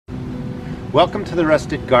Welcome to the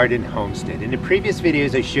Rusted Garden Homestead. In the previous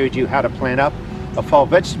videos I showed you how to plant up a fall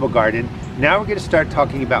vegetable garden. Now we're going to start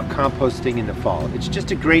talking about composting in the fall. It's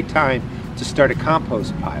just a great time to start a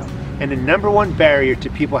compost pile. And the number one barrier to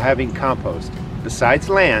people having compost, besides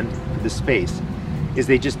land for the space, is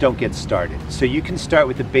they just don't get started. So you can start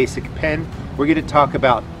with a basic pen. We're going to talk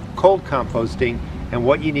about cold composting and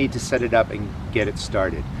what you need to set it up and get it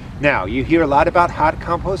started. Now, you hear a lot about hot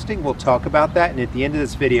composting. We'll talk about that, and at the end of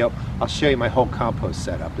this video, I'll show you my whole compost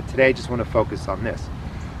setup. But today, I just want to focus on this.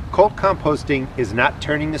 Cold composting is not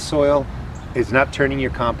turning the soil, is not turning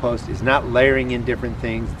your compost, is not layering in different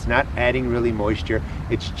things, it's not adding really moisture,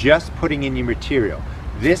 it's just putting in your material.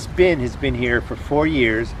 This bin has been here for 4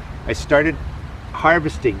 years. I started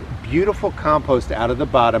harvesting beautiful compost out of the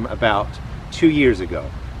bottom about 2 years ago.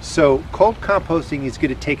 So cold composting is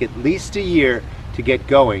going to take at least a year to get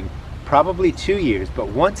going, probably 2 years, but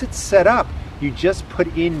once it's set up, you just put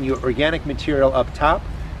in your organic material up top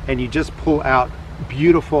and you just pull out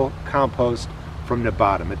beautiful compost from the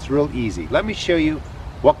bottom. It's real easy. Let me show you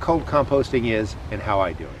what cold composting is and how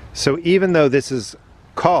I do it. So even though this is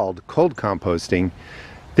called cold composting,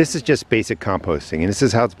 this is just basic composting, and this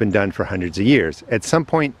is how it's been done for hundreds of years. At some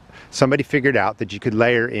point, somebody figured out that you could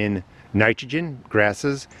layer in nitrogen,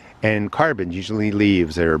 grasses, and carbon, usually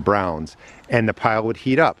leaves or browns, and the pile would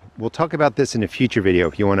heat up. We'll talk about this in a future video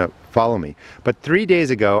if you want to follow me. But 3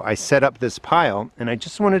 days ago, I set up this pile, and I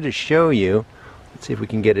just wanted to show you, let's see if we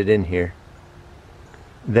can get it in here,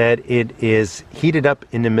 that it is heated up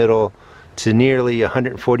in the middle to nearly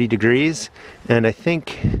 140 degrees. And I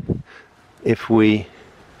think if we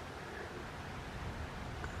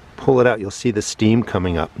pull it out, you'll see the steam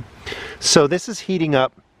coming up. So this is heating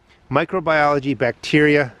up. Microbiology,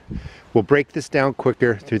 bacteria will break this down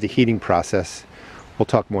quicker through the heating process. We'll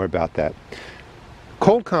talk more about that.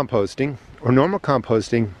 Cold composting or normal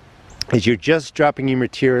composting is you're just dropping your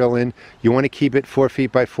material in. You want to keep it 4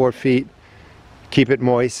 feet by 4 feet. Keep it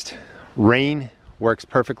moist. Rain works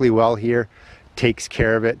perfectly well here. Takes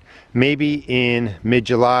care of it. Maybe in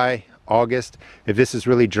mid-July, August, if this is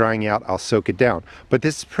really drying out, I'll soak it down. But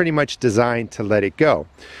this is pretty much designed to let it go.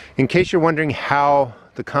 In case you're wondering how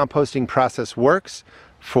the composting process works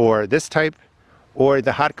for this type or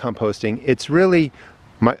the hot composting, it's really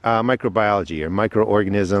microbiology or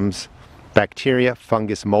microorganisms, bacteria,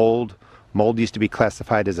 fungus, mold. Mold used to be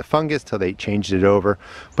classified as a fungus till they changed it over,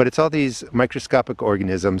 but it's all these microscopic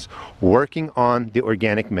organisms working on the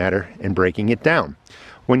organic matter and breaking it down.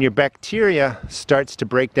 When your bacteria starts to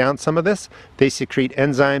break down some of this, they secrete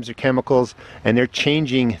enzymes or chemicals, and they're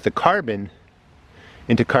changing the carbon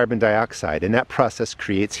into carbon dioxide, and that process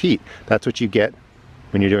creates heat. That's what you get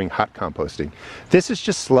when you're doing hot composting. This is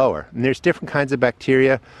just slower, and there's different kinds of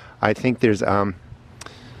bacteria. I think there's,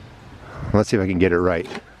 let's see if I can get it right.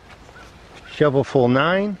 Shovelful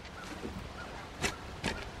 9.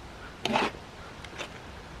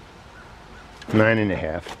 Nine and a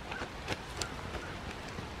half.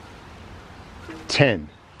 10.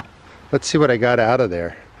 Let's see what I got out of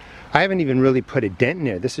there. I haven't even really put a dent in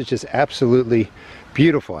there. This is just absolutely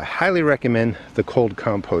beautiful. I highly recommend the cold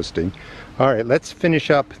composting. All right, let's finish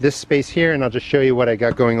up this space here, and I'll just show you what I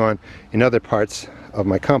got going on in other parts of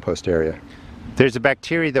my compost area. There's a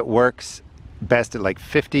bacteria that works best at like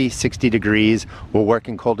 50, 60 degrees, will work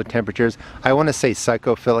in colder temperatures. I want to say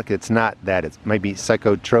psychophilic. It's not that. It might be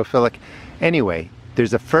psychotrophilic. Anyway,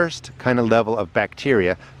 there's a first kind of level of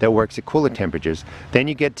bacteria that works at cooler temperatures. Then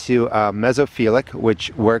you get to mesophilic,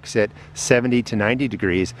 which works at 70 to 90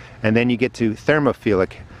 degrees. And then you get to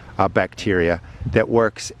thermophilic bacteria that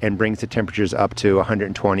works and brings the temperatures up to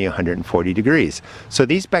 120, 140 degrees. So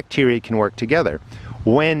these bacteria can work together.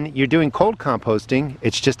 When you're doing cold composting,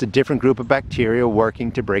 it's just a different group of bacteria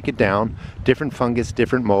working to break it down, different fungus,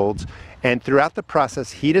 different molds. And throughout the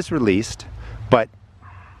process, heat is released, but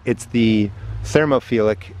it's the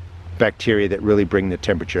thermophilic bacteria that really bring the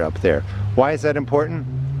temperature up there. Why is that important?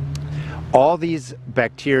 All these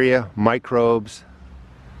bacteria, microbes,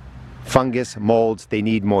 fungus, molds, they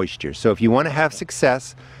need moisture. So if you want to have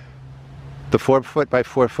success, the 4 foot by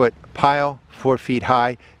 4 foot pile, 4 feet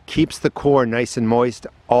high, keeps the core nice and moist.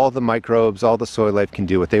 All the microbes, all the soil life can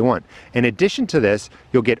do what they want. In addition to this,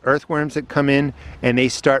 you'll get earthworms that come in and they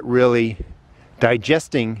start really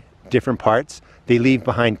digesting different parts. They leave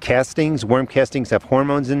behind castings. Worm castings have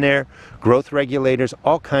hormones in there, growth regulators,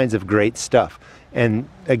 all kinds of great stuff. And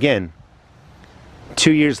again,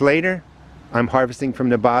 2 years later, I'm harvesting from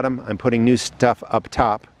the bottom, I'm putting new stuff up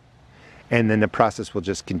top, and then the process will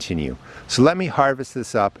just continue. So let me harvest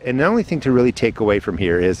this up, and the only thing to really take away from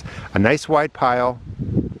here is a nice wide pile,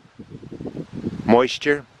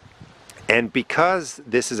 moisture, And because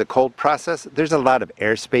this is a cold process, there's a lot of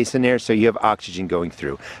airspace in there, so you have oxygen going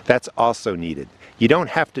through. That's also needed. You don't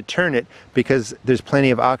have to turn it because there's plenty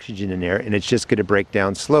of oxygen in there and it's just going to break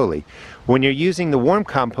down slowly. When you're using the warm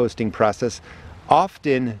composting process,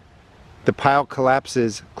 often the pile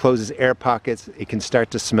collapses, closes air pockets, it can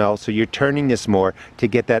start to smell, so you're turning this more to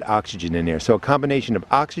get that oxygen in there. So a combination of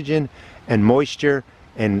oxygen and moisture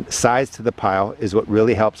and size to the pile is what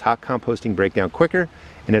really helps hot composting break down quicker,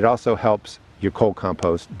 and it also helps your cold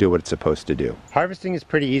compost do what it's supposed to do. Harvesting is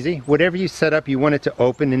pretty easy. Whatever you set up, you want it to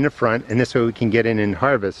open in the front, and this way we can get in and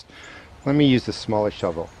harvest. Let me use the smaller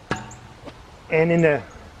shovel. And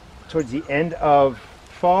towards the end of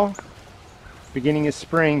fall, beginning of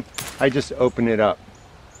spring, I just open it up.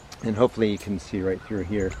 And hopefully you can see right through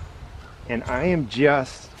here. And I am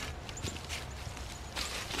just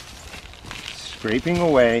scraping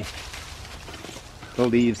away the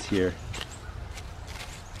leaves here.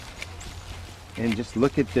 And just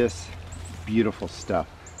look at this beautiful stuff.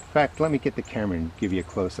 In fact, let me get the camera and give you a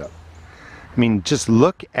close-up. I mean, just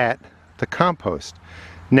look at the compost.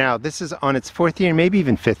 Now, this is on its 4th year, maybe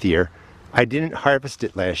even 5th year. I didn't harvest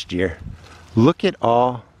it last year. Look at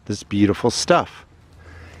all this beautiful stuff.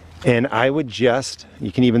 And I would just,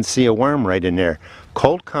 you can even see a worm right in there.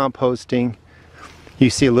 Cold composting. You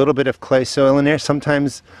see a little bit of clay soil in there.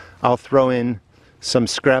 Sometimes I'll throw in some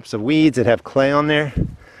scraps of weeds that have clay on there.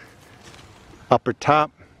 Upper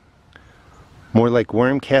top, more like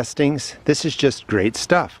worm castings. This is just great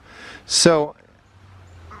stuff. So,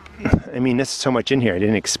 I mean, there's so much in here. I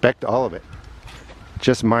didn't expect all of it.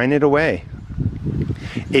 Just mine it away.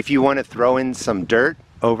 If you want to throw in some dirt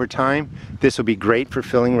over time, this will be great for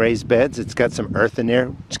filling raised beds. It's got some earth in there.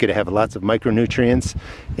 It's going to have lots of micronutrients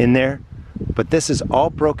in there. But this is all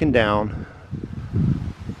broken down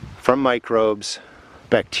from microbes,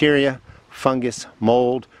 bacteria, fungus,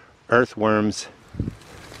 mold, earthworms,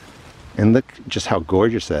 and look just how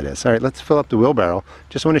gorgeous that is. All right, let's fill up the wheelbarrow.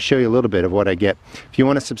 Just want to show you a little bit of what I get. If you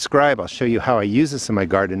want to subscribe, I'll show you how I use this in my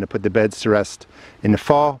garden to put the beds to rest in the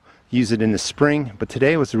fall, use it in the spring, but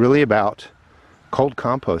today was really about cold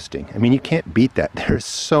composting. I mean, you can't beat that. There's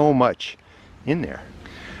so much in there.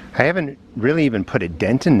 I haven't really even put a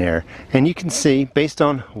dent in there, and you can see, based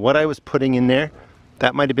on what I was putting in there,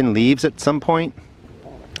 that might have been leaves at some point.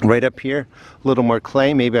 Right up here, a little more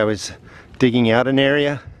clay. Maybe I was digging out an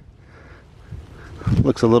area.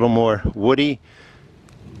 Looks a little more woody.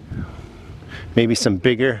 Maybe some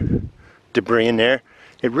bigger debris in there.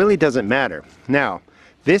 It really doesn't matter. Now,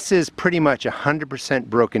 this is pretty much 100%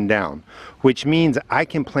 broken down, which means I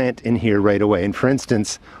can plant in here right away. And for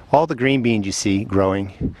instance, all the green beans you see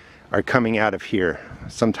growing are coming out of here.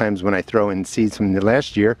 Sometimes when I throw in seeds from the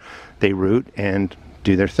last year, they root and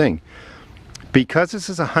do their thing. Because this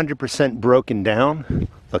is 100% broken down,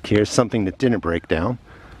 look, here's something that didn't break down.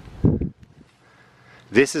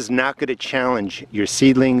 This is not going to challenge your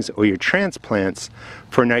seedlings or your transplants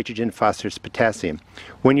for nitrogen, phosphorus, potassium.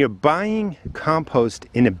 When you're buying compost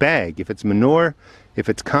in a bag, if it's manure, if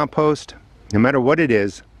it's compost, no matter what it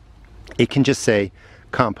is, it can just say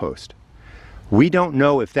compost. We don't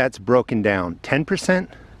know if that's broken down 10%,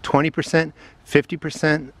 20%,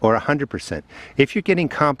 50%, or 100%. If you're getting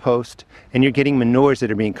compost and you're getting manures that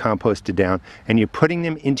are being composted down and you're putting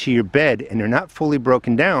them into your bed and they're not fully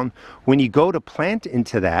broken down, when you go to plant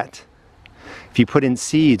into that, if you put in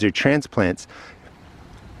seeds or transplants,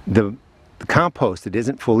 the compost that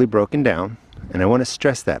isn't fully broken down, and I want to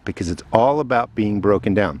stress that because it's all about being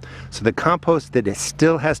broken down. So the compost that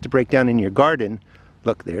still has to break down in your garden,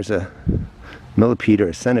 look, there's a millipede or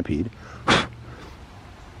a centipede,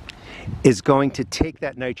 is going to take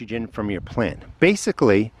that nitrogen from your plant.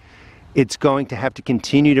 Basically, it's going to have to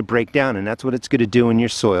continue to break down, and that's what it's going to do in your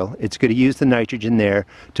soil. It's going to use the nitrogen there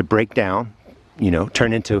to break down, you know,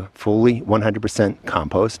 turn into fully 100%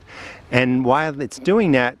 compost. And while it's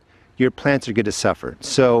doing that, your plants are going to suffer.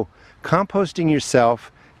 So composting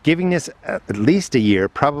yourself, giving this at least a year,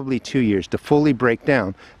 probably 2 years to fully break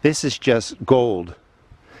down, this is just gold.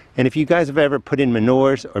 And if you guys have ever put in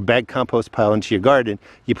manures or bag compost pile into your garden,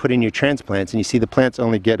 you put in your transplants and you see the plants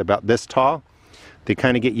only get about this tall. They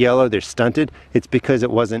kind of get yellow, they're stunted. It's because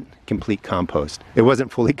it wasn't complete compost. It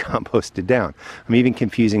wasn't fully composted down. I'm even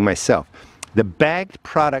confusing myself. The bagged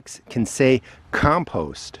products can say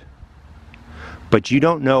compost, but you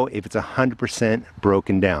don't know if it's 100%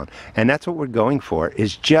 broken down. And that's what we're going for,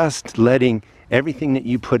 is just letting everything that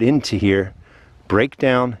you put into here break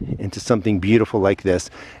down into something beautiful like this,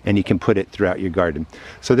 and you can put it throughout your garden.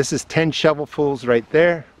 So this is 10 shovelfuls right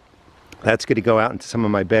there. That's going to go out into some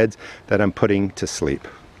of my beds that I'm putting to sleep.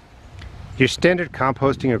 Your standard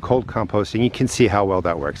composting or cold composting, you can see how well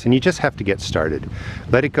that works, and you just have to get started.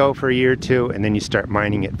 Let it go for a year or two, and then you start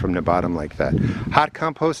mining it from the bottom like that. Hot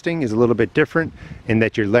composting is a little bit different in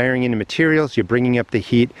that you're layering in the materials, you're bringing up the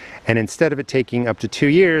heat, and instead of it taking up to 2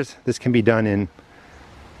 years, this can be done in,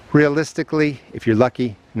 realistically, if you're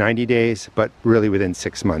lucky, 90 days, but really within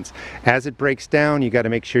 6 months. As it breaks down, you got to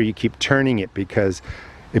make sure you keep turning it because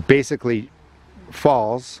it basically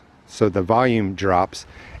falls, so the volume drops,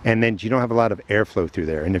 and then you don't have a lot of airflow through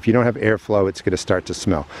there. And if you don't have airflow, it's going to start to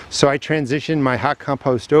smell. So I transition my hot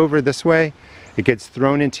compost over this way. It gets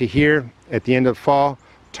thrown into here at the end of fall.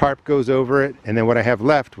 Tarp goes over it, and then what I have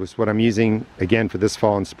left was what I'm using again for this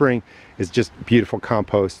fall and spring is just beautiful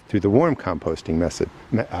compost through the warm composting method,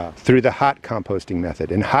 through the hot composting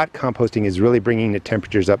method. And hot composting is really bringing the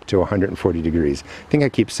temperatures up to 140 degrees. I think I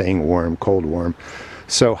keep saying warm, cold, warm.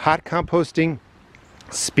 So hot composting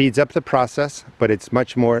speeds up the process, but it's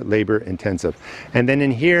much more labor intensive. And then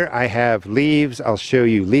in here I have leaves. I'll show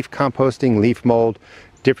you leaf composting, leaf mold,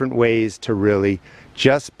 different ways to really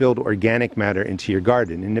just build organic matter into your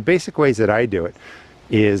garden. And the basic ways that I do it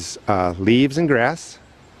is leaves and grass.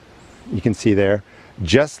 You can see there,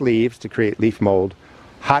 just leaves to create leaf mold,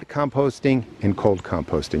 hot composting, and cold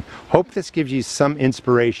composting. Hope this gives you some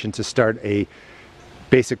inspiration to start a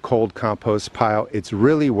basic cold compost pile. It's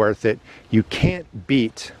really worth it. You can't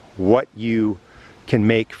beat what you can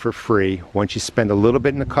make for free once you spend a little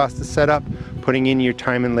bit in the cost to set up, putting in your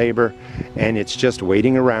time and labor, and it's just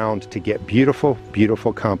waiting around to get beautiful,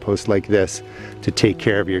 beautiful compost like this to take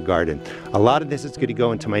care of your garden. A lot of this is going to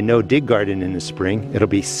go into my no-dig garden in the spring. It'll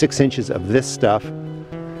be 6 inches of this stuff,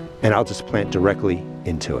 and I'll just plant directly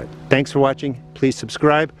into it. Thanks for watching. Please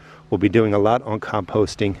subscribe. We'll be doing a lot on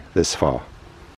composting this fall.